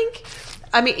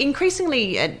 But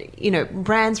increasingly,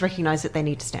 brands recognise that they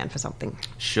need to stand for something.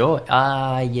 Sure.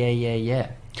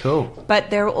 Yeah. Cool. But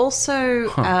they're also,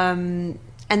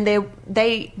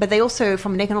 they also,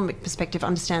 from an economic perspective,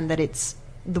 understand that it's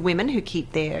the women who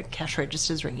keep their cash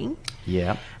registers ringing.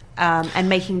 Yeah. And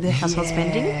making the household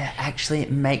spending. Yeah, actually,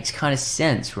 it makes kind of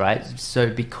sense, right? So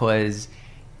because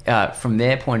from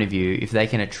their point of view, if they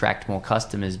can attract more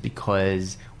customers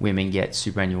because women get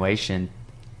superannuation,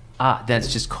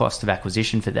 that's just cost of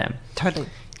acquisition for them. Totally.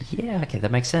 Yeah, okay,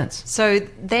 that makes sense. So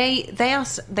they've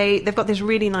got this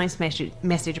really nice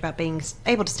message about being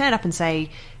able to stand up and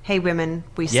say, hey, women,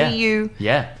 we see you.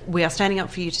 Yeah. We are standing up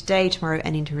for you today, tomorrow,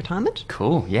 and into retirement.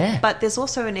 Cool, yeah. But there's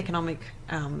also an economic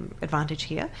advantage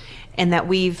here, in that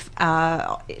we've,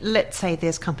 let's say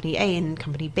there's company A and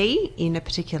company B in a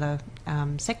particular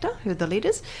sector, who are the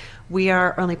leaders. We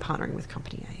are only partnering with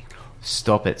company A.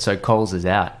 Stop it. So Coles is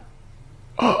out.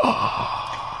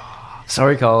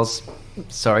 Sorry, Coles.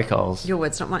 Your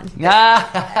words, not mine.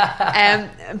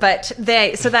 But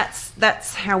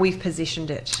that's how we've positioned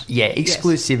it. Yeah,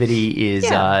 exclusivity is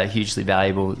hugely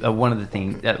valuable. One of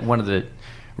the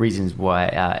reasons why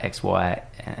our XY,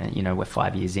 we're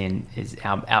 5 years in, is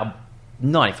our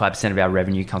 95% of our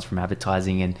revenue comes from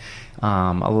advertising, and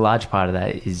a large part of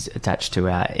that is attached to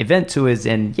our event tours.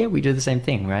 And we do the same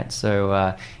thing, right?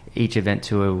 So each event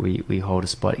tour, we hold a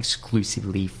spot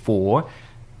exclusively for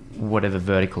whatever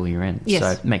vertical you're in. Yes. So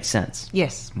it makes sense.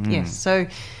 Yes. So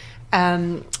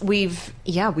we've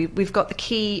got the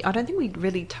key. I don't think we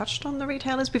really touched on the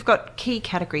retailers. We've got key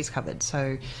categories covered.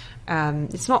 So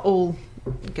it's not all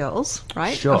girls,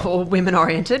 right? Sure. Or women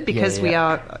oriented, because we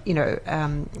are,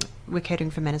 we're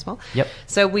catering for men as well. Yep.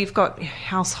 So we've got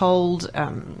household,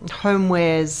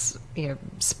 homewares,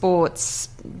 sports,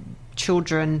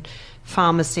 children,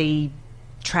 pharmacy,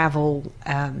 travel,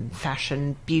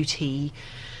 fashion, beauty.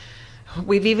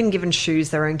 We've even given shoes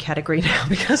their own category now,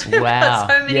 because we've got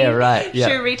so many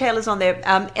shoe retailers on there.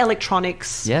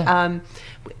 Electronics, and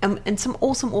some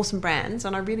awesome brands.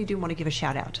 And I really do want to give a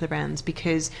shout out to the brands,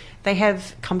 because they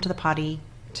have come to the party,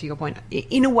 to your point,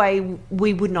 in a way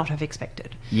we would not have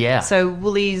expected. Yeah. So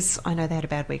Woolies, I know they had a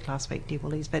bad week last week, dear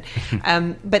Woolies, but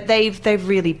they've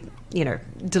really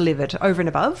delivered over and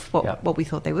above what we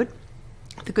thought they would.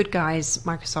 the good guys,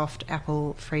 Microsoft,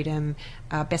 Apple, Freedom,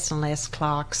 Best and Less,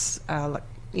 Clark's, the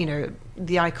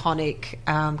iconic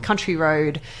Country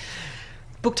Road,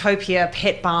 Booktopia,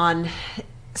 Pet Barn.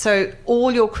 So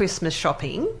all your Christmas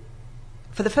shopping,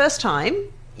 for the first time,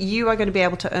 you are going to be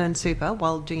able to earn super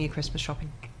while doing your Christmas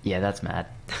shopping. Yeah, that's mad.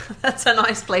 That's a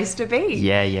nice place to be.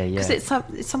 Yeah. Because it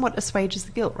somewhat assuages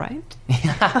the guilt, right?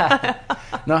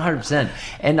 No, 100%.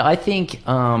 And I think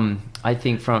from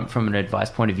an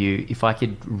advice point of view, if I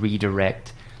could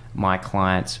redirect my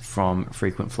clients from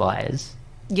frequent flyers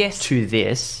to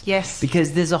this,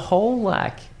 because the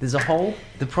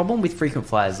problem with frequent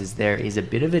flyers is there is a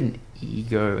bit of an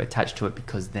ego attached to it,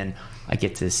 because then I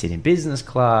get to sit in business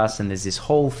class and there's this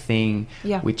whole thing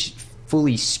which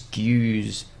fully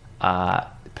skews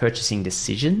purchasing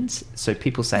decisions. So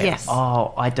people say,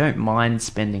 oh, I don't mind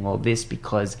spending all this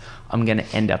because I'm going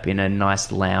to end up in a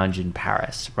nice lounge in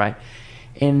Paris, right?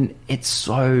 And it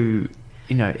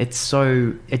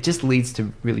just leads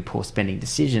to really poor spending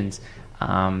decisions.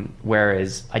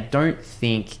 Whereas I don't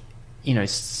think,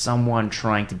 someone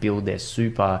trying to build their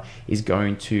super is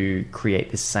going to create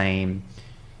the same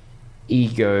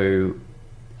ego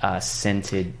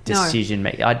centered decision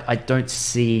making. I don't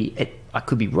see it. I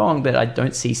could be wrong, but I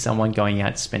don't see someone going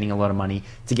out spending a lot of money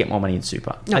to get more money in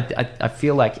super. No. I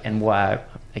feel like, and why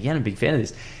again I'm a big fan of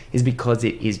this, is because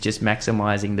it is just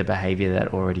maximizing the behavior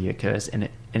that already occurs, and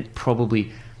it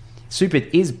probably super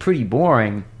is pretty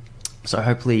boring. So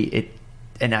hopefully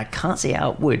and I can't see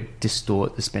how it would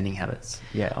distort the spending habits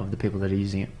of the people that are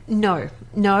using it. No,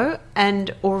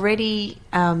 and already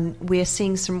we're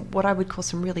seeing what I would call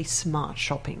some really smart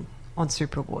shopping on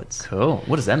Super Rewards. Cool.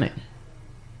 What does that mean?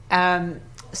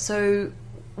 So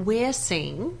we're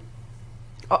seeing,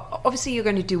 obviously you're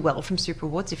going to do well from Super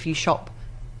Rewards if you shop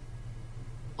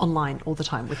online all the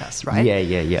time with us, right?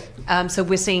 Yeah. So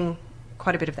we're seeing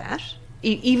quite a bit of that,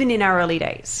 even in our early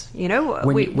days.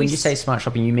 When you say smart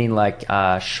shopping, you mean like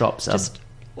shops are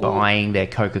buying their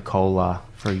Coca-Cola,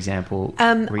 for example,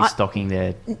 restocking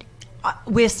their...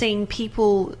 We're seeing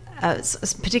people,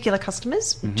 particular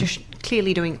customers, just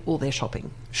clearly doing all their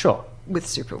shopping. Sure. With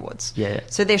Super Rewards. Yeah.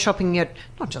 So they're shopping at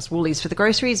not just Woolies for the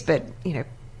groceries, but,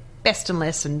 Best and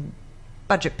Less and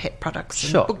budget pet products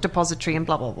and book depository and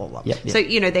blah, blah, blah, blah. Yep. So,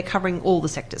 they're covering all the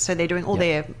sectors. So they're doing all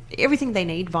everything they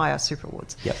need via Super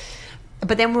Rewards. Yep.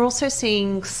 But then we're also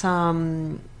seeing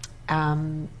some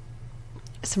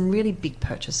really big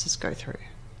purchases go through.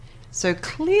 So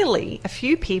clearly a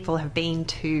few people have been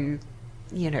to,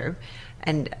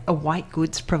 and a white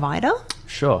goods provider.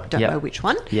 Sure. Don't know which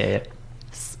one. Yeah.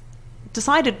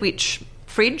 Decided which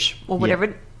fridge or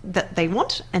whatever that they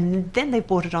want, and then they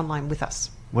bought it online with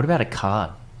us. What about a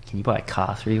car? Can you buy a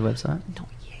car through your website? Not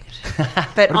yet.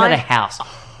 But what about a house?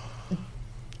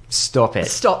 Stop it.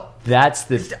 Stop. That's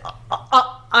the...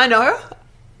 I know.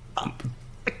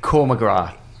 Call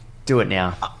McGrath. Do it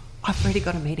now. I've already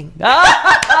got a meeting.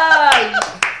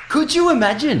 Could you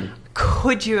imagine?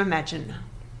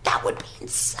 That would be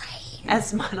insane.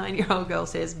 As my 9-year-old girl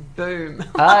says, boom.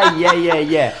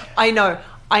 Yeah. I know.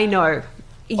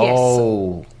 Yes.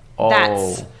 Oh.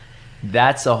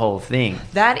 That's a whole thing.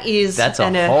 That's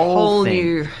a whole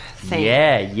new thing.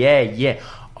 Yeah.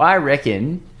 I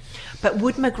reckon. But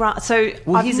would McGrath? So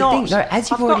here's the thing. No,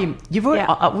 as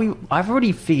I've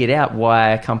already figured out why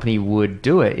a company would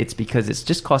do it. It's because it's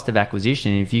just cost of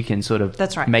acquisition. If you can sort of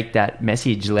make that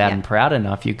message loud and proud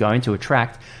enough, you're going to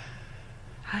attract.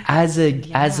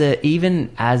 Even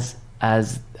as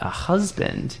a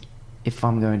husband, if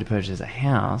I'm going to purchase a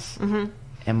house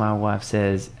and my wife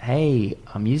says, hey,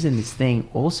 I'm using this thing.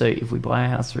 Also, if we buy a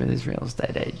house through this real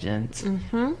estate agent,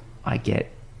 I get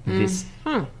this.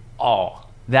 Oh,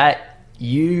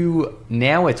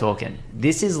 now we're talking.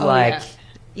 This is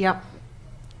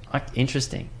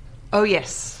interesting. Oh,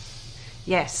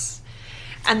 yes.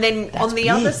 And then on the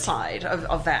other side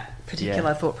of that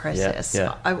particular thought process,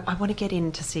 I want to get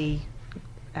in to see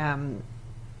to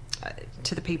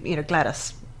the people,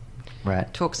 Gladys,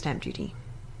 talk stamp duty.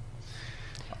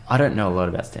 I don't know a lot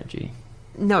about stamp duty.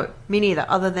 No, me neither,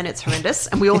 other than it's horrendous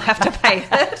and we all have to pay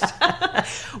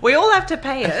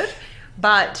it.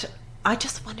 But I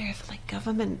just wonder if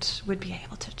government would be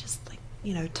able to just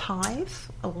tithe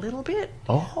a little bit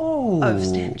of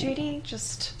stamp duty.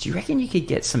 Do you reckon you could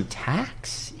get some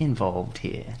tax involved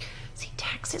here? See,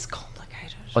 tax is complicated.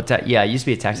 I used to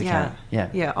be a tax accountant.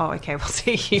 Yeah. Oh, okay. Well,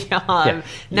 see, now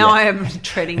I am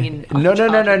treading in. No.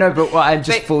 But I'm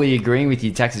just fully agreeing with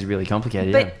you. Tax is really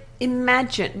complicated. But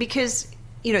imagine, because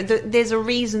there's a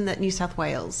reason that New South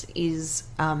Wales is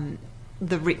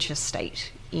the richest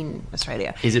state in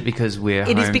Australia. Is it because we're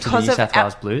home to the New South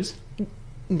Wales Blues?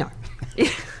 No.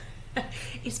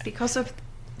 It's because of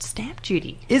stamp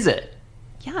duty. Is it?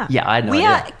 Yeah. Yeah, I know. We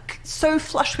are so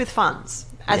flush with funds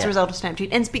as a result of stamp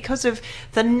duty. And it's because of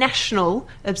the national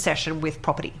obsession with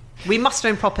property. We must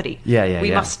own property.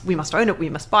 We must own it. We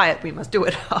must buy it. We must do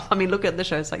it. I mean, look at the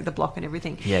shows like The Block and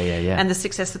everything. Yeah. And the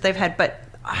success that they've had. But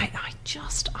I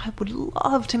would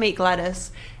love to meet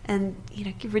Gladys and,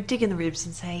 give her a dig in the ribs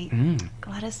and say,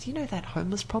 Gladys, that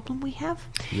homeless problem we have?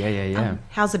 Yeah.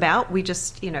 How's about we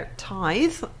just,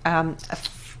 tithe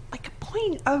like a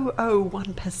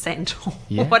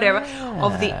 0.001% or whatever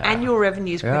of the annual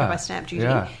revenues created by stamp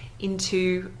duty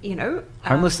into,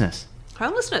 homelessness.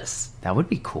 Homelessness. That would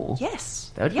be cool.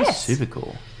 Yes. That would be super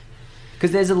cool.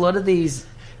 Because there's a lot of these...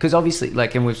 Because obviously,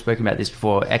 and we've spoken about this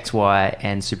before, XY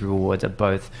and Super Rewards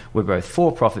we're both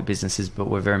for-profit businesses, but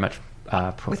we're very much...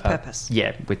 with purpose.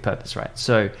 With purpose, right.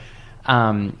 So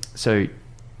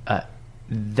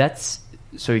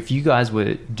if you guys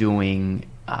were doing...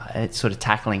 sort of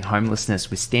tackling homelessness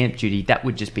with stamp duty, that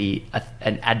would just be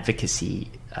an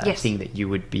advocacy thing that you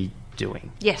would be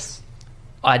doing. Yes.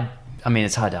 I mean,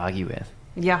 it's hard to argue with.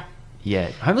 Yeah.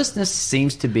 Yeah. Homelessness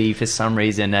seems to be, for some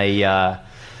reason, it's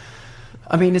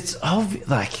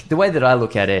like the way that I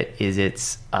look at it is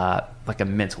it's like a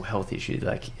mental health issue.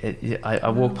 Like I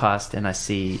walk past and I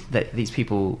see that these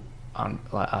people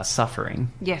are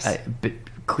suffering. Yes. But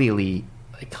clearly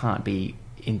they can't be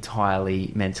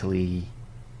entirely mentally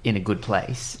in a good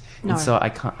place. No. And so I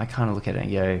kind of look at it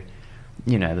and go,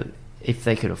 if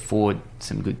they could afford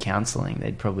some good counselling,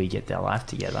 they'd probably get their life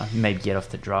together, maybe get off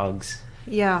the drugs.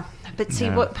 Yeah, but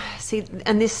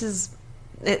and this is,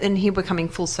 and here we're coming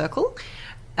full circle.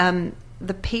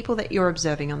 The people that you're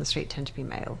observing on the street tend to be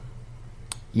male.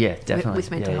 Yeah, definitely. With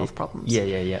mental health problems.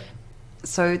 Yeah.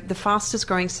 So the fastest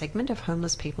growing segment of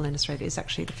homeless people in Australia is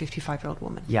actually the 55-year-old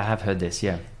woman. Yeah, I have heard this,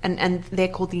 yeah. And they're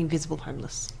called the invisible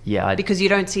homeless. Yeah. Because you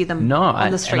don't see them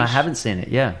on the street. And I haven't seen it,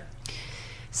 yeah.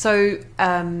 So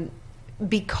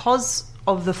because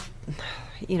of the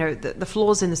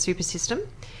flaws in the super system,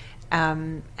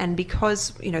 and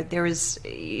because, there is,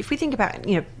 if we think about,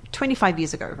 25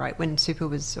 years ago, right, when super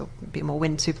was, or a bit more,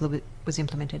 when super was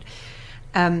implemented,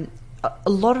 a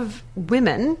lot of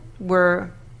women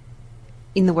were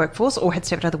in the workforce or had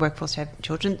stepped out of the workforce to have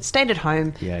children, stayed at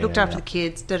home, looked after the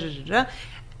kids,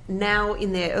 Now,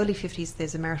 in their early 50s,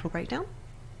 there's a marital breakdown.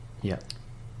 Yeah.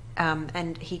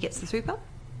 And he gets the super.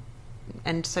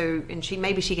 And so,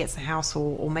 maybe she gets the house,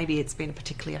 or maybe it's been a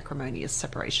particularly acrimonious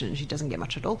separation and she doesn't get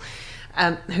much at all.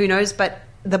 Who knows? But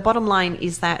the bottom line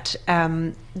is that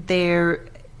there,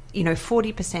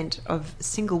 40% of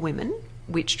single women,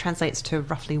 which translates to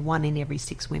roughly 1 in every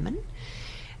 6 women,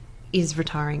 is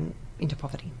retiring into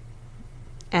poverty.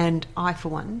 And I, for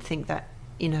one, think that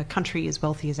in a country as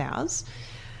wealthy as ours,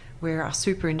 where our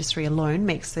super industry alone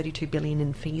makes $32 billion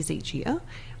in fees each year,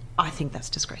 I think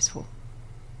that's disgraceful.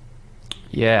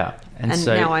 Yeah. And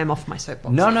so, now I'm off my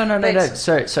soapbox. No.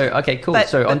 So okay, cool.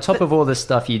 On top of all the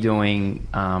stuff you're doing,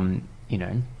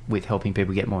 with helping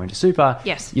people get more into super,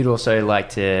 yes, you'd also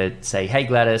like to say, hey,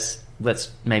 Gladys,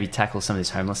 let's maybe tackle some of this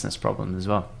homelessness problem as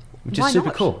well. Which is super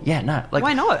cool. Yeah, no.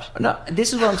 Why not? No,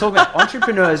 this is what I'm talking about.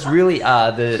 Entrepreneurs really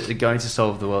are the going to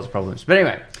solve the world's problems. But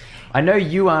anyway, I know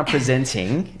you are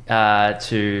presenting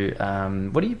to...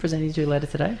 what are you presenting to later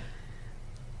today?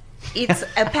 It's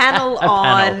a panel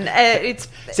on... it's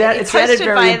sounded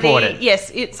very important.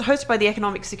 It's hosted by the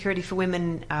Economic Security for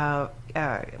Women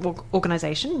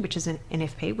organisation, which is an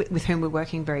NFP, with whom we're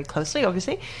working very closely,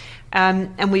 obviously.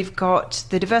 And we've got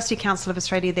the Diversity Council of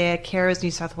Australia there, Carers New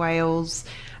South Wales...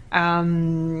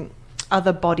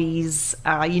 other bodies,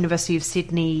 University of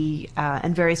Sydney,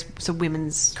 and various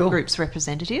women's groups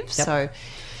representatives. Yep. So,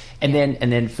 and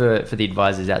then for the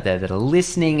advisors out there that are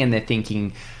listening and they're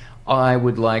thinking, I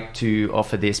would like to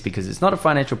offer this because it's not a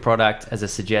financial product, as a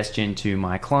suggestion to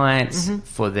my clients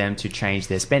for them to change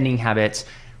their spending habits.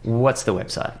 What's the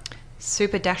website?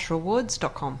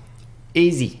 super-rewards.com.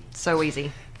 Easy. So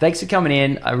easy. Thanks for coming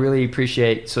in. I really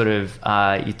appreciate sort of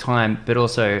your time, but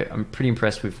also I'm pretty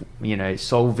impressed with,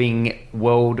 solving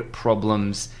world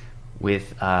problems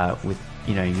with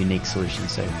unique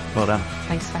solutions. So well done.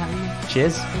 Thanks for having me.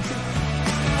 Cheers. Thank you.